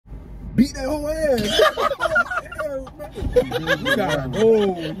beat that whole ass. You gotta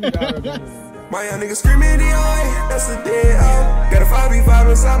go. You gotta go. My young nigga screaming DOA, that's a dead out. Got a 5v5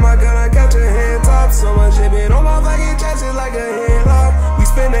 inside my gun, I catch a hand top. So much shit been on my fucking chest, it's like a headlock. We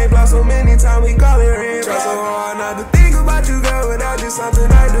spin that block so many times, we call it red. Try so hard not to think about you, girl, without just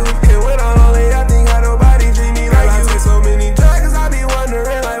something I do. And when I'm lonely, I think how nobody treat me like you. I take so many drugs, I be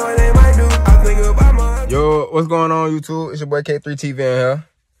wondering like what they might do. I think about my... Yo, what's going on, YouTube? It's your boy K3TV in here.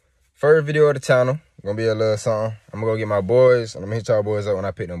 First video of the channel. Gonna be a little something. I'm gonna go get my boys, and I'm gonna hit y'all boys up when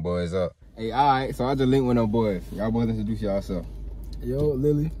I pick them boys up. Hey, alright, so I just linked with them boys. Y'all boys introduce yourself. Yo,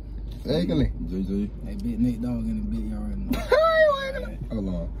 Lily. Hey, Lily. JJ. Hey, Big Nate Dog in the bit, y'all already know. Hold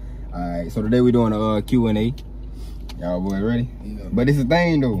on. Alright, so today we doing a Q&A. Y'all boys ready? Yeah. But it's a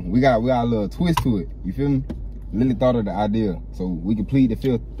thing though. We got a little twist to it. You feel me? Lily thought of the idea. So we can plead the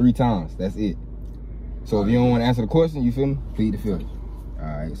fifth 3 times. That's it. So if you don't want to answer the question, you feel me? Plead the fifth.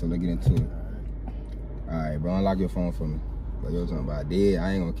 Alright, so let's get into it. Alright, bro, unlock your phone for me. But you're talking about dead,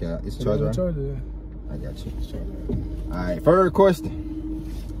 I ain't gonna care. It's a charger, right? Charger, I got you. Alright, first question.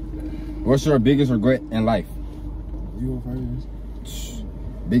 What's your biggest regret in life? You go first.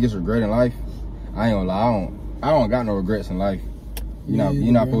 Biggest regret in life? I ain't gonna lie, I don't got no regrets in life.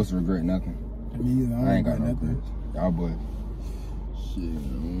 You're not supposed to regret nothing. Me either. I ain't got no regrets. Y'all boys. Shit,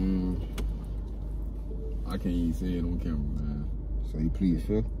 I can't even say it on camera, man. So you plead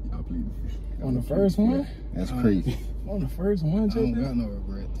fifth? I plead the fifth. On the first one? That's crazy. On the first one, I don't got no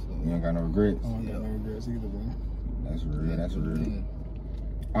regrets. So. You don't got no regrets? I don't got no regrets either, bro. That's real, that's real.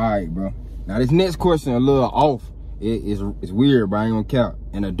 Alright, bro. Now this next question a little off. It's weird, bro. I ain't gonna count.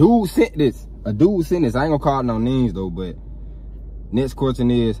 And a dude sent this. I ain't gonna call it no names though, but next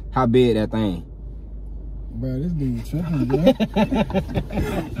question is, how big that thing? Bro, this dude tripping, bro.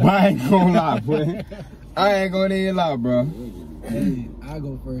 But I ain't gonna lie, boy. I ain't gonna even lie, bro. Hey, I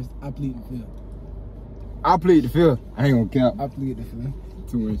go first. I plead the fifth. I plead the fifth. I ain't gonna count. I plead the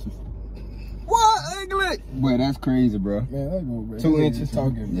fifth. 2 inches. What? English? Boy, that's crazy, bro. Man, that go, bro. 2 inches.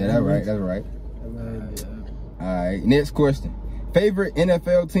 Talking, yeah, that's right. That's right. Alright, next question. Favorite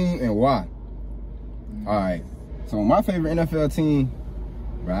NFL team and why? Alright, so my favorite NFL team,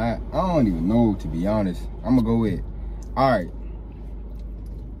 right? I don't even know, to be honest. I'm gonna go with, alright.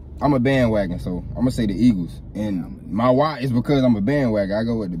 I'm a bandwagon, so I'm gonna say the Eagles. And my why is because I'm a bandwagon. I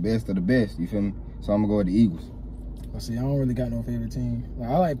go with the best of the best, you feel me? So I'm gonna go with the Eagles. Well, see, I don't really got no favorite team. Like,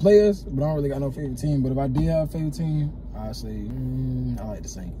 I like players, but I don't really got no favorite team. But if I did have a favorite team, I'd say I like the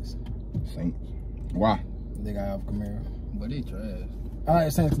Saints. Saints. Why? They got Alvin Kamara. But they trash. I like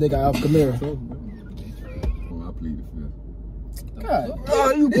the Saints because they got Alvin Kamara. They trash. Oh, I plead the fifth. God,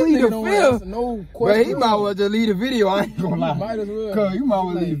 oh, you plead the fifth? No But question. he might well just leave the video. I ain't gonna lie. Might as well. Cause you might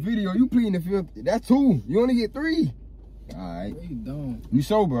well leave the video. You pleading the fifth. That's 2. You only get 3. Alright. They don't. You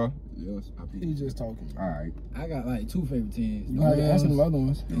sure, bro? Yes, I plead. He's just talking. Alright. I got like 2 favorite teams. You gotta answer them other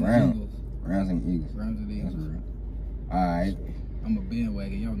ones. The and Rams. Eagles. Rams and Eagles. Rams and That's Eagles. real. Alright. I'm a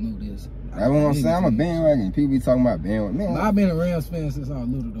bandwagon. Y'all know this. That's what I'm saying. I'm a bandwagon. People be talking about bandwagon. Man, I've been a Rams fan since I was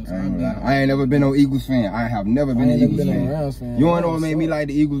little though. So I ain't never been no Eagles fan. I have never been an Eagles fan. You wanna know what made me like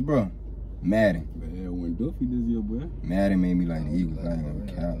the Eagles, bro? Madden. Man, when Duffy this year, boy. Madden made me like the Eagles. I ain't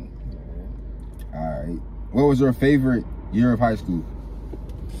gonna count. Alright. What was your favorite year of high school?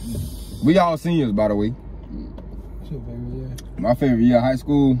 We all seniors, by the way. What's your favorite year? My favorite year of high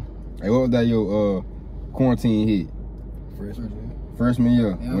school. Hey, what was that your quarantine hit? Freshman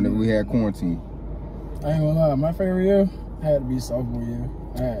year, whenever we had quarantine. I ain't gonna lie, my favorite year had to be sophomore year.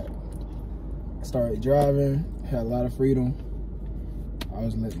 I had started driving, had a lot of freedom. I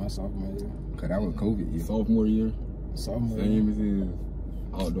was lit my sophomore year. Cause that was COVID year. Sophomore year. Sophomore year. Same as his.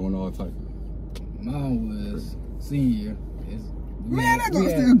 Out doing all types. Mine was senior. Man, that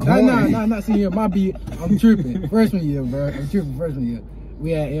goes still going. Nah, not senior. I'm tripping. Freshman year, bro. I'm tripping freshman year.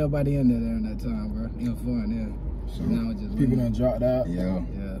 We had everybody in there during that time, bro. It was fun then. So now it's just people done dropped out. Yeah.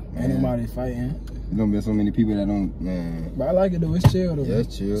 Ain't nobody fighting. There's gonna be so many people that don't, man. But I like it though. It's chill though. Yeah,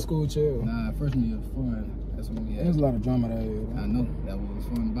 it's chill. School chill. Nah, freshman year was fun. That's when we had. There's a lot of drama that year. I know. That was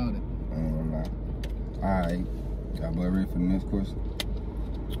fun about it. I ain't gonna lie. Alright. Y'all boy ready for the next question?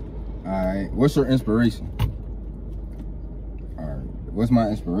 Alright. What's your inspiration? Alright. What's my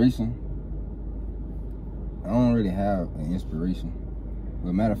inspiration? I don't really have an inspiration.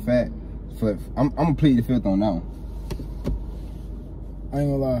 But matter of fact, I'm gonna plead the fifth on that one. I ain't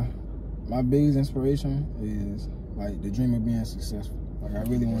gonna lie. My biggest inspiration is like the dream of being successful. Like I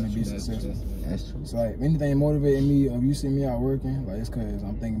really want to be successful. That's true. It's like anything motivating me, or if you see me out working, like it's cause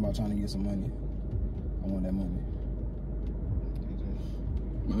I'm thinking about trying to get some money. I want that money.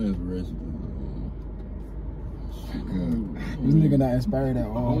 My inspiration This nigga not inspired at I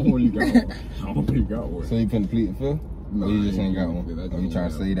all. don't really got one. I don't really got one. So you couldn't plead the fifth? No, Or you just ain't got I one? ain't Or you trying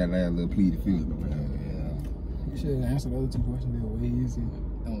to say that last little plead the fifth? You should have answered the other two questions. They were way easy.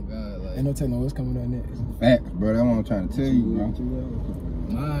 Oh God, like Ain't no telling what's coming up next. Facts, bro. That's what I'm trying to tell you, bro.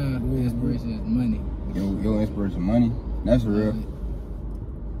 my inspiration is money. Your inspiration, money. That's real.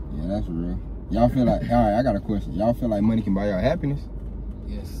 Yeah, that's real. Y'all feel like, all right, I got a question. Y'all feel like money can buy y'all happiness?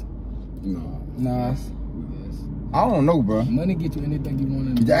 Yes. No. Nah. Yes. I don't know, bro. Money get you anything you want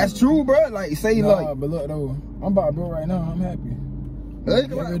to do. That's true, bro. Like, say, Nah, like, but look though, I'm about broke right now. I'm happy.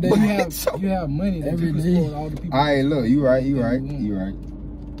 Every day you have money that Every you can day. support all the people. all right, look, you right.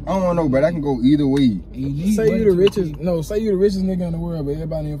 I don't know, bro. That can go either way. Say you the richest. No, say you the richest nigga in the world, but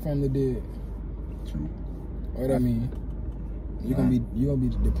everybody in your family dead. True. What that mean? You gonna be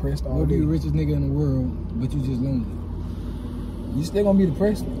depressed all Or be day. the richest nigga in the world, but you just lonely. You still gonna be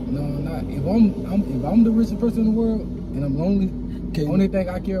depressed. No, not if I'm the richest person in the world and I'm lonely. Okay. Only thing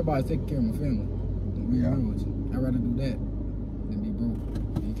I care about is taking care of my family. To be Yeah. real with you, I'd rather do that than be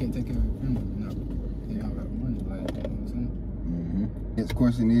broke. You can't take care of your family. You don't have money. Like, you know what I'm saying? Next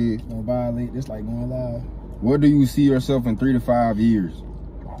question is, Don't violate. This like going live. where do you see yourself in 3 to 5 years?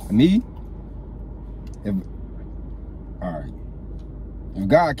 Me? If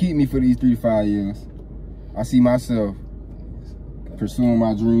God keep me for these 3 to 5 years, I see myself pursuing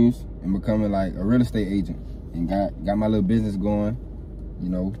my dreams and becoming like a real estate agent and got my little business going, you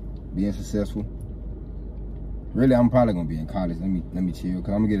know, being successful. Really, I'm probably gonna be in college. Let me chill,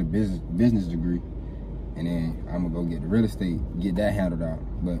 cause I'm gonna get a business degree, and then I'm gonna go get the real estate, get that handled out.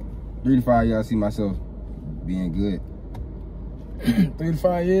 But 3 to 5 years, I see myself being good. 3 to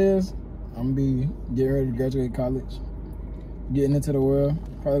 5 years, I'm gonna be getting ready to graduate college, getting into the world.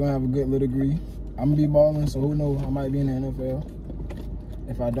 Probably gonna have a good little degree. I'm gonna be balling, so who knows? I might be in the NFL.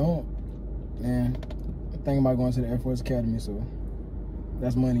 If I don't, man, I'm thinking about going to the Air Force Academy, so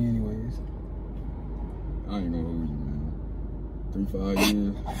that's money anyways. I ain't gonna hold you, man. 3, 5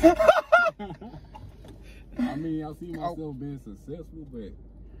 years. I mean, I see myself being successful, but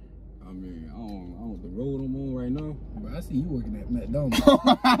I mean, I don't the road I'm on right now. Bro, I see you working at McDonald's.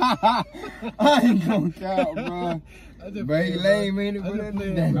 I ain't gonna count, bro. But he lame, ain't it? I But just that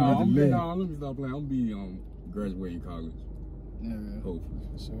playing. nigga- No, let me stop playing. I'm be graduating college, Yeah, hopefully.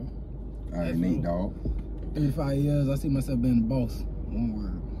 So, All right, Nate, dog. 3 to 5 years, I see myself being a boss. One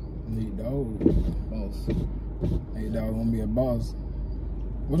word, Nate Dogg. boss. Nate Dogg gonna be a boss.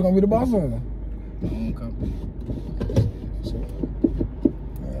 What's gonna be the boss of? My own company. So,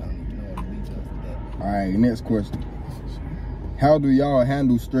 I don't even know all the details of that. All right, next question. How do y'all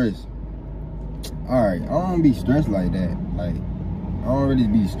handle stress? All right, I don't be stressed like that. Like, I don't really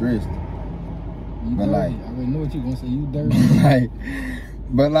be stressed. You But dirty. like- I already know what you gonna say. You dirty.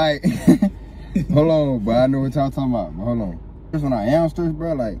 like, hold on, but I know what y'all talking about. But hold on. First, when I am stressed,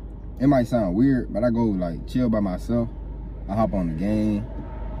 bro, like, it might sound weird, but I go like chill by myself. I hop on the game.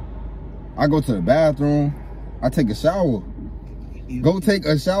 I go to the bathroom. I take a shower. Go take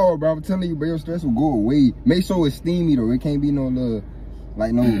a shower, bro. I'm telling you, bro, your stress will go away. Make sure it's steamy though. It can't be no little,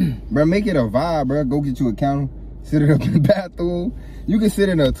 like no, bro. Make it a vibe, bro. Go get you a counter. Sit it up in the bathroom. You can sit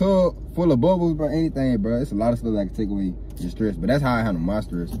in a tub full of bubbles, bro. Anything, bro. It's a lot of stuff that can take away your stress. But that's how I handle my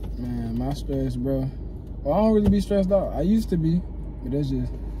stress. man, my stress, bro. Well, I don't really be stressed out. I used to be, but that's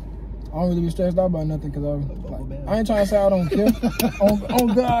just, I don't really be stressed out about nothing because I ain't trying to say I don't care. on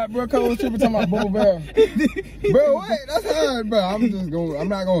God, bro, cause I was tripping talking about Bubble Bear. Bro, wait, that's hard, bro. I'm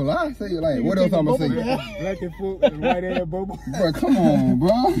not gonna lie. Say like, what else I'm gonna say? Black and foot and white ass bubble. Bro, come on,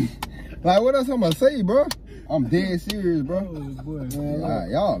 bro. Like, what else I'm gonna say, bro? I'm dead serious, bro. Man, All right,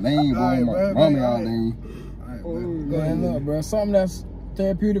 y'all lame, bro. All right, bro, Y'all all lame. Alright, look, bro. man, look, bro, something that's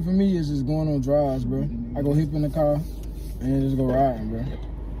therapeutic for me is just going on drives, bro. I go hip in the car and then just go riding, bro.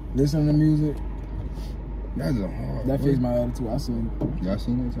 Listen to music. That's a hard. That fixed my attitude. I seen Y'all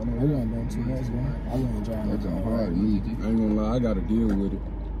seen that? I done done too much, bro. I wasn't driving. That's a hard to me. I ain't gonna lie, I gotta deal with it.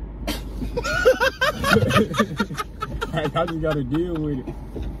 I just gotta deal with it.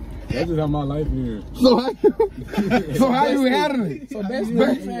 That's just how my life is. So how you handle it? So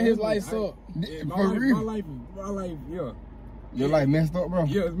basically, he's saying his life suck. For real? My life, yeah. Your life messed up, bro?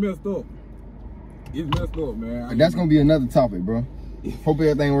 Yeah, it's messed up. It's messed up, man. That's gonna be another topic, bro. Hope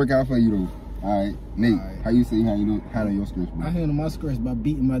everything work out for you, though. All right, Nate, how you say how you handle your stress, bro? I handle my stress by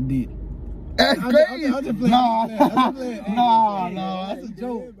beating my dick. That's crazy. I'm just playing. Nah, I'm just playing. nah. That's a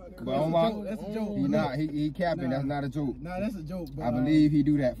joke. That's a joke. He not. He capping. Nah. That's not a joke. Nah, that's a joke. But, I believe he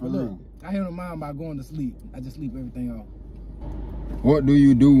do that for but look, real. I handle mine by going to sleep. I just sleep everything off. What do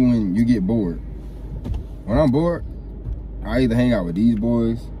you do when you get bored? When I'm bored, I either hang out with these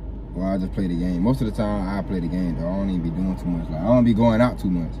boys, or I just play the game. Most of the time, I play the game, though. I don't even be doing too much. Like, I don't be going out too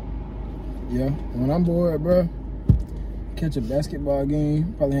much. Yeah, when I'm bored, bro, catch a basketball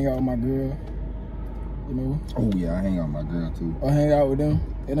game, probably hang out with my girl, you know. Oh, yeah, I hang out with my girl, too. Or hang out with them.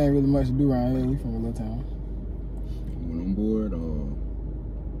 It ain't really much to do around here. We from a little town. When I'm bored,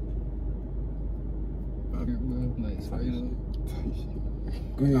 Like straight up.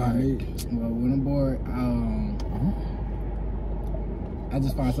 Go ahead, Alright. Nate. Well, when I'm bored, I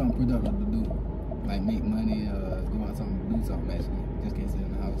just find something productive to do. Like make money, go out something, do something actually. Just can't sit in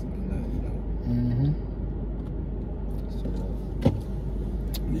the house and do nothing, you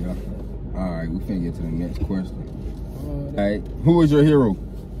know. Yeah. All right, we finna get to the next question. All right, who is your hero?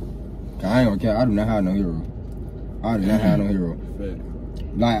 I ain't gonna care. I do not have no hero. I do not have no hero.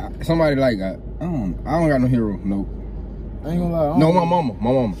 Like somebody like I don't got no hero. Nope. I ain't gonna lie. No, my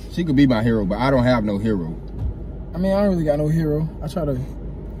mama. She could be my hero, but I don't have no hero. I mean, I don't really got no hero. I try to,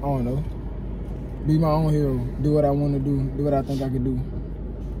 I don't know, be my own hero. Do what I want to do what I think I could do.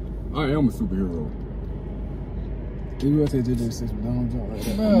 I am a superhero. We will take JJ 6, but don't jump like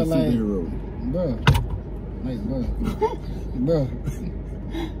that. Bro, I'm a like, superhero. bro.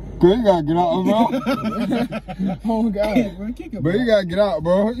 Girl, you gotta get out, bro. Oh God, Bro, kick it, Bro, you gotta get out,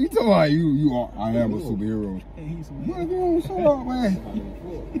 bro. You talking about you are, I am a superhero. Hey, he's some Bro, you don't shut up, man.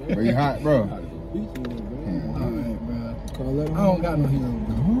 Bro, you hot, bro. Alright, bro. Call that I don't got no hero,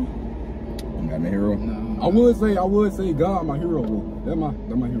 bro. You got no hero? No. I would say God my hero. That's my hero.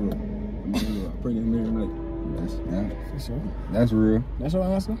 That's my hero. I pray to him every night. for sure. That's real. That's your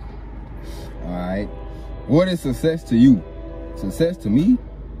answer. All right. What is success to you? Success to me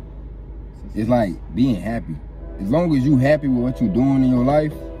is like being happy. As long as you happy with what you're doing in your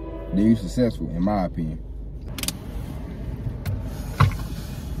life, then you're successful, in my opinion.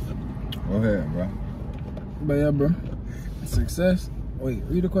 Go ahead, bro. But yeah, bro, success. Wait,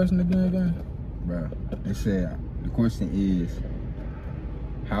 read the question again. Bro, they said the question is,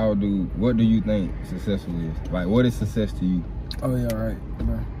 what do you think successful is? Like, what is success to you? Oh yeah, right,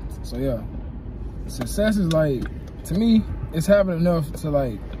 bro. So yeah, success is like, to me, it's having enough to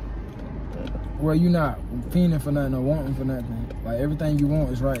like, where you're not fiending for nothing or wanting for nothing. Like everything you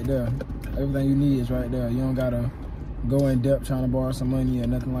want is right there. Everything you need is right there. You don't gotta go in depth trying to borrow some money or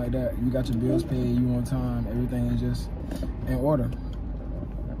nothing like that. You got your bills paid, you on time, everything is just in order.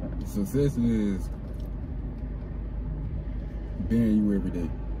 Success is being you every day.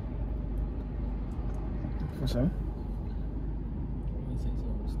 For sure.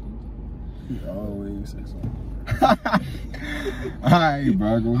 He always say something. All right,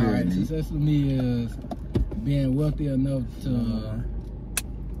 bro, go ahead. Alright, Nate. success for me is being wealthy enough to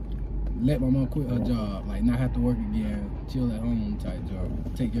let my mom quit her job, like not have to work again, chill at home type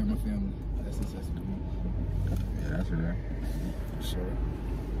job, take care of my family. That's success for me. Yeah, that's right. For sure.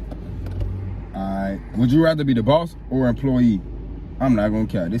 All right. Would you rather be the boss or employee? I'm not gonna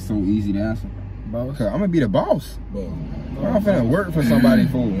care. This is so easy to answer. Boss. Cause I'm gonna be the boss. But I'm not finna work for somebody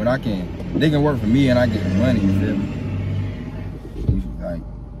for when I can. They can work for me and I get the money. You feel me? Like,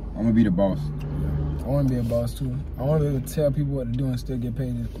 I'm gonna be the boss. I want to be a boss too. I want to be able to tell people what to do and still get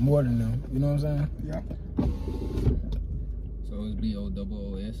paid more than them. You know what I'm saying? Yeah. So it's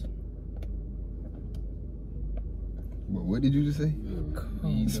B-O-O-O-S. What did you just say?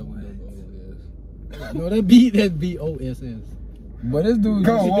 B-O-O-O-S. No, that's B-O-S-S. But this dude,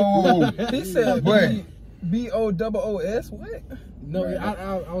 Come on, whoa. he said What? B-O-O-O-S. What? No, Right.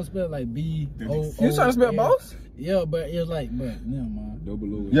 I was spelling like B-O-O-S. You trying to spell boss? Yeah, but it was like, but never mind.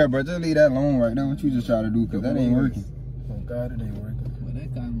 double O. Yeah, bro, just leave that alone right there. What you just try to do, cause that ain't working. Oh God, it ain't working. Well,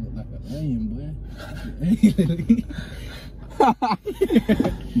 that kind of look like an onion, boy.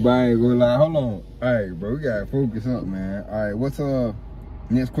 But I ain't gonna lie. Hold on. All right, bro, we gotta focus up, man. All right, what's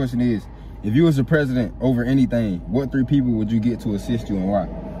next question is, if you was the president over anything, what 3 people would you get to assist you and why?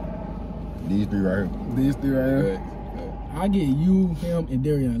 These 3 right here. These 3 right here. I get you, him, and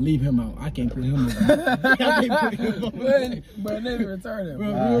Darian. Leave him out. I can't put him over. I can't put him over. But they return him. Bro,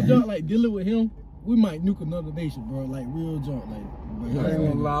 real junk, like dealing with him, we might nuke another nation, bro. Like real junk, like. Bro, I ain't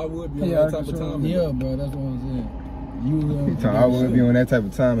gonna lie, I would be on Yeah, that type of time. yeah, bro, that's what I'm saying. You, I would be on that type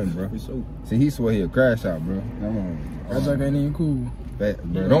of timing, bro. For sure. See, he swore he'll crash out, bro. Come on. That joke ain't even cool.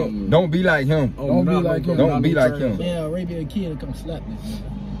 Bro. Don't be like him. Don't be like him. Don't be like him. Yeah, Arabian kid come slap this nigga.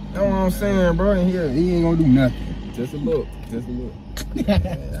 That's what I'm saying, bro. And he ain't gonna do nothing. Just a look. Just a look.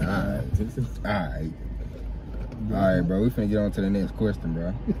 Alright. Just a Alright. Alright, bro. We finna get on to the next question,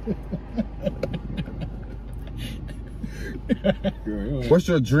 bro. girl. What's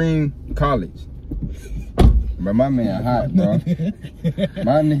your dream college? Bro, my man hot, bro.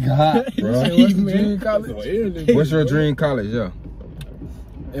 My nigga hot, bro. What's the dream college? What's your dream college, yeah?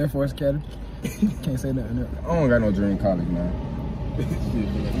 Air Force Academy. Can't say nothing there. I don't got no dream college, man.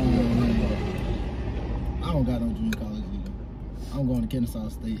 I don't got no dream college either. I'm going to Kennesaw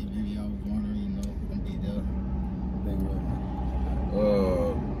State if y'all was wondering, you know, I'm gonna be there.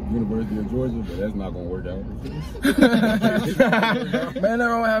 University of Georgia, but that's not gonna work out. Man, that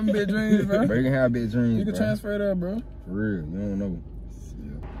wrong having big dreams, bro. Bro, you can have big dreams. You can transfer that, bro. For real, you don't know.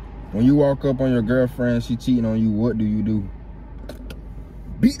 Yeah. When you walk up on your girlfriend, she cheating on you, what do you do?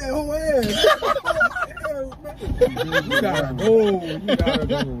 Beat that whole ass. You gotta go. You gotta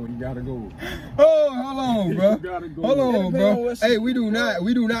go. You gotta go. Oh, hold on, bro. You gotta go. Hold on, bro. Hey, we do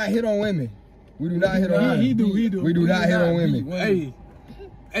not hit on women. We do not hit on women. He do. We do not hit on women.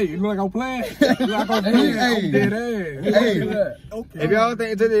 Hey, you look like I'm playing. You look like I'm playing. I'm dead ass. Hey, Okay. if y'all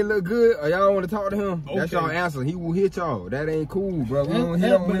think they look good or y'all want to talk to him, that's Okay. y'all answer. He will hit y'all. That ain't cool, bro. We don't hit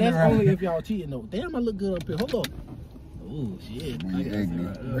That, on but women. that's only if y'all cheating though. Damn, I look good up here. Hold on. Oh shit. We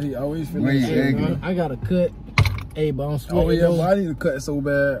ugly. Bro, he always feeling We shit. ugly. I got a cut. Hey, but I'm sweating. Oh yeah, though. but I need to cut so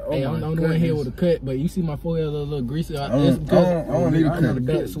bad. Oh Hey, I'm the only one here with a cut, but you see my forehead a little greasy. I don't need a I'm cut.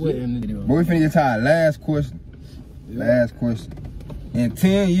 back sweating. But we finna get to our last question. Last question. In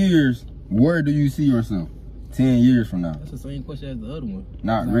 10 years, where do you see yourself? 10 years from now. That's the same question as the other one.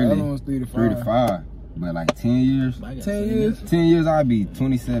 Not Nah, really. the other one's 3 to 5. 3 to 5. But like 10 years. But I got 10 the same years? answer. 10 years, I'll be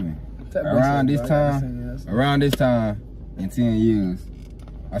 27. Around this time, in 10 years,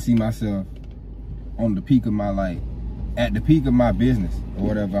 I see myself on the peak of my life, at the peak of my business or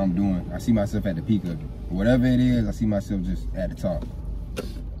whatever I'm doing. I see myself at the peak of it. Whatever it is, I see myself just at the top.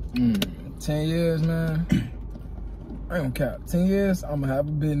 10 years, man. I ain't gonna cap. 10 years, I'm gonna have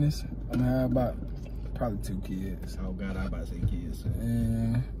a business. I'm gonna have about probably 2 kids. Oh God, I about to say kids.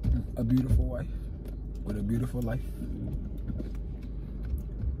 And a beautiful wife with a beautiful life.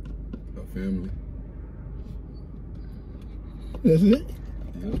 A family. That's it?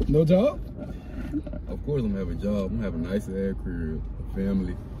 Yep. No job? Of course, I'm gonna have a job. I'm gonna have a nice ass career, a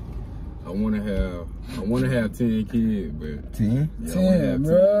family. I wanna have 10 kids, but 10? yeah, 10,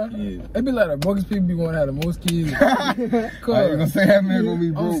 bro. kids. It be like the bogus people be wanna have the most kids. I was gonna say that man gonna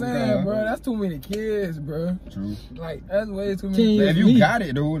be broke. I'm saying, dog. bro, that's too many kids, bro. True. Like, that's way too 10 many. years. If you got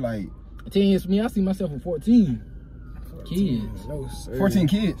it though, like 10 years for me, I see myself with 14 kids. No, sir. 14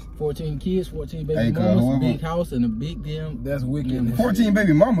 kids. 14 kids, 14 baby Hey, cuz, mamas, whoever- big house, and a big damn. That's wicked. 14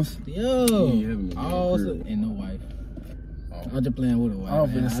 baby mamas. Yo. ain't having no All damn so, career. and no wife. I'm just playing with a wife. I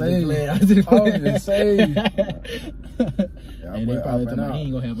was man. finna say. I just I was finna say. And they probably tell me out. he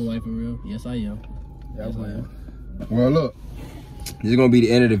ain't gonna have a wife for real. Yes, I am. Y'all Yes, I playing. am. Well, look, this is gonna be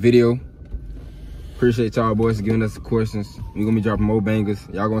the end of the video. Appreciate y'all boys for giving us the questions. We're gonna be dropping more bangers.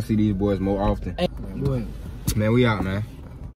 Y'all gonna see these boys more often. Hey, go ahead. Man, we out, man.